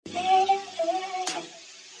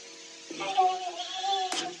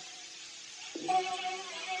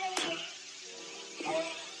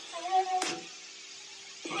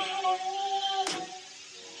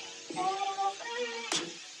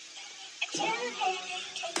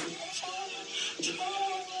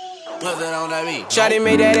Shawty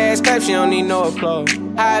made that ass clap, she don't need no applause.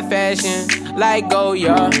 High fashion, like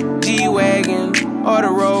Goyard, G-Wagon, or the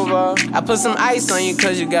Rover. I put some ice on you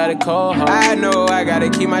cause you got a cold heart. I know I gotta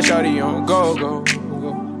keep my shawty on go.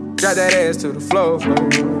 Drop that ass to the floor,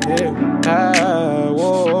 yeah.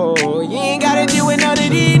 Whoa. You ain't gotta deal with none of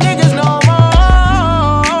these niggas no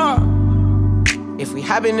more. If we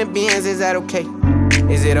hop in the Benz, is that okay?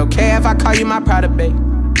 Is it okay if I call you my Prada bae?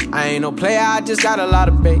 I ain't no player, I just got a lot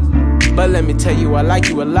of bass. But let me tell you, I like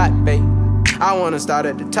you a lot, babe. I wanna start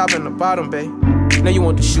at the top and the bottom, babe. Now you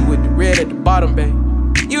want the shoe with the red at the bottom, babe.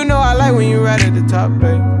 You know I like when you right at the top,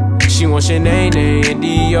 babe. She wants Chane and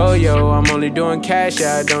D-Yo-Yo. I'm only doing cash,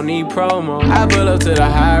 I don't need promo. I pull up to the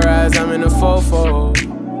high rise, I'm in the 4-4.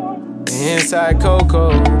 Inside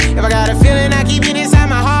Coco. If I got a feeling, I keep it inside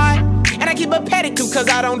my heart. And I keep a pedicure cause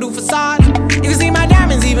I don't do facades. You can see my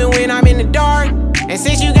diamonds even when I'm in the dark. And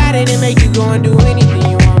since you got it, it make you go and do anything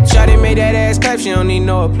you want. Shawty made that ass clap, she don't need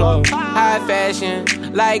no applause. High fashion,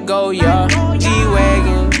 like Goyard,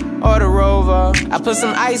 G-Wagon, or the Rover. I put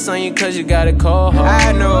some ice on you cause you got a cold heart.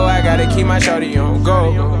 I know I gotta keep my shawty on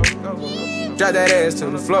go. Drop that ass to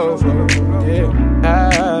the floor,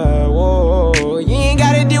 yeah. Whoa. You ain't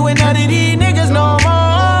gotta deal with none of these niggas no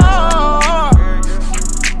more.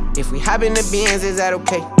 If we hop in the Benz, is that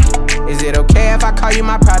okay? Is it okay if I call you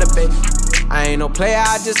my Prada bae? I ain't no player,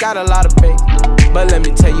 I just got a lot of bass. But let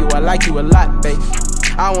me tell you, I like you a lot, babe.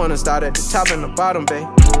 I wanna start at the top and the bottom, babe.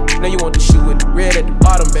 Now you want the shoe with the red at the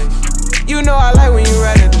bottom, babe. You know I like when you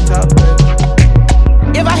right at the top, babe.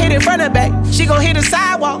 If I hit it front and back, she gon' hit the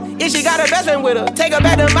sidewalk. If she got her best friend with her, take her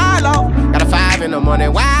back to Milo. Got a 5 in the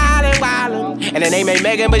morning, wildin'. And the name ain't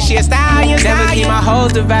Megan, but she a stallion. Never keep my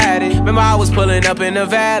hoes divided. Remember I was pulling up in the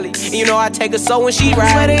valley. And you know I take her so when she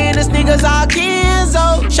ride. Sweater and the sneakers all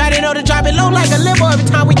Kenzo. Shawty know to drop it low like a limo every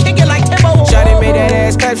time we kick it like Timbo. Shawty made that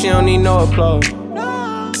ass clap, she don't need no applause.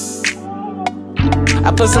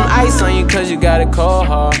 I put some ice on you cause you got a cold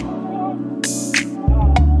heart.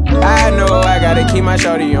 I know I gotta keep my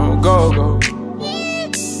shawty on go.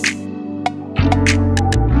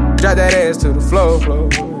 Drop that ass to the floor,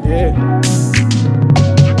 yeah.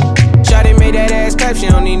 Shawty made that ass clap, she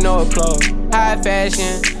don't need no applause. High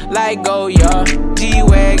fashion, like Goyard,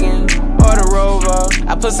 G-Wagon, or the Rover.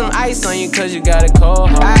 I put some ice on you cause you got a cold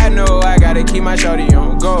heart. I know I gotta keep my shawty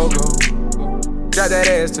on go. Drop that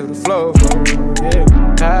ass to the floor, yeah.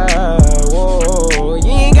 Whoa.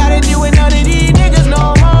 You ain't gotta deal with none of these niggas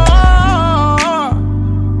no more.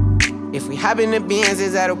 If we hop in the Benz,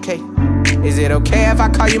 is that okay? Is it okay if I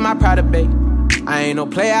call you my Prada bae? I ain't no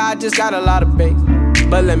player, I just got a lot of bass.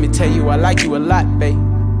 But let me tell you, I like you a lot, babe.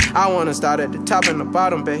 I wanna start at the top and the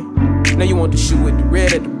bottom, babe. Now you want the shoe with the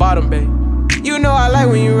red at the bottom, babe. You know I like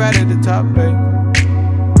when you right at the top, babe.